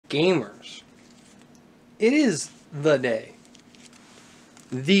gamers, it is the day.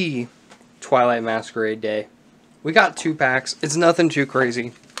 The Twilight Masquerade day. We got 2 packs. It's nothing too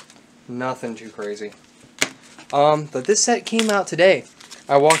crazy. Nothing too crazy. But this set came out today.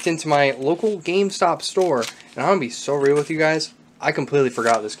 I walked into my local GameStop store, and I'm gonna be so real with you guys, I completely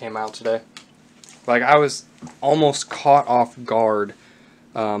forgot this came out today. Like, I was almost caught off guard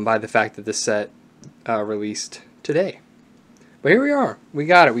by the fact that this set released today. But here we are. We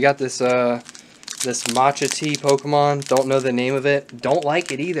got it. We got this this matcha tea Pokemon. Don't know the name of it. Don't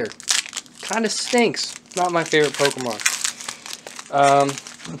like it either. Kind of stinks. Not my favorite Pokemon.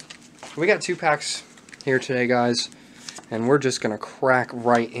 We got 2 packs here today, guys, and we're just gonna crack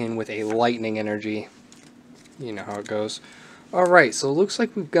right in with a lightning energy. You know how it goes. All right, so it looks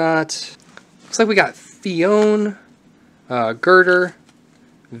like we got Fione, Girder,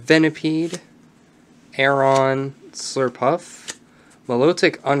 Venipede, Aeron, Slurpuff,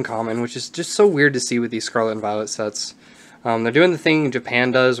 Milotic Uncommon, which is just so weird to see with these Scarlet and Violet sets. They're doing the thing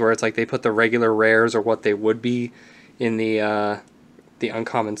Japan does, where it's like they put the regular rares or what they would be in the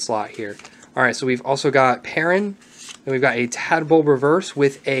uncommon slot here. All right, so we've also got Perrin, and we've got a Tadbulb reverse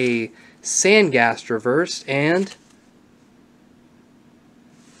with a Sandgast reverse, and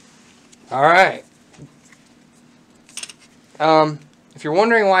all right. If you're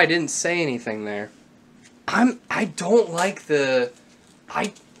wondering why I didn't say anything there, I don't like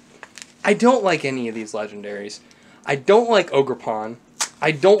I don't like any of these legendaries. I don't like Ogerpon.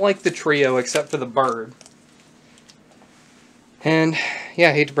 I don't like the trio except for the bird. And yeah,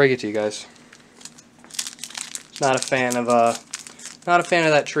 I hate to break it to you guys. Not a fan of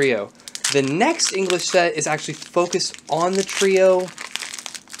that trio. The next English set is actually focused on the trio.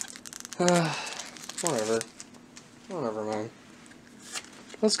 Whatever, man.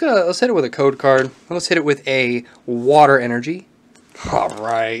 Let's hit it with a code card. Let's hit it with a water energy. All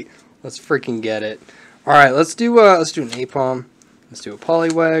right, let's freaking get it. All right, let's do an Apom. Let's do a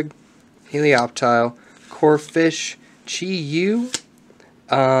Poliwag, Helioptile, Corphish, Chi-Yu,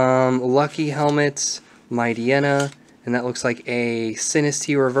 Lucky Helmets, Mightyena, and that looks like a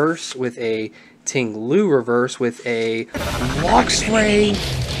Sinistee reverse with a Tinglu reverse with a Luxray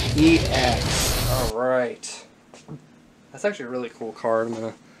EX. All right. That's actually a really cool card. I'm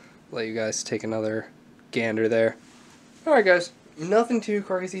going to let you guys take another gander there. Alright guys, nothing too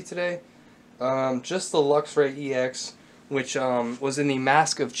crazy today. Just the Luxray EX, which was in the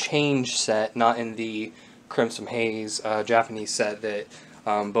Mask of Change set, not in the Crimson Haze Japanese set that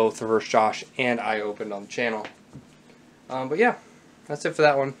both Reverse Josh and I opened on the channel. But yeah, that's it for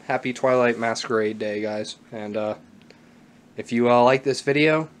that one. Happy Twilight Masquerade Day, guys. And if you like this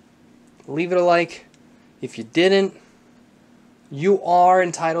video, leave it a like. If you didn't, you are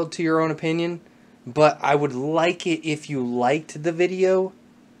entitled to your own opinion, but I would like it if you liked the video.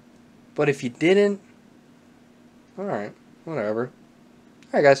 But if you didn't, alright, whatever.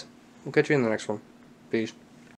 Alright guys, we'll catch you in the next one. Peace.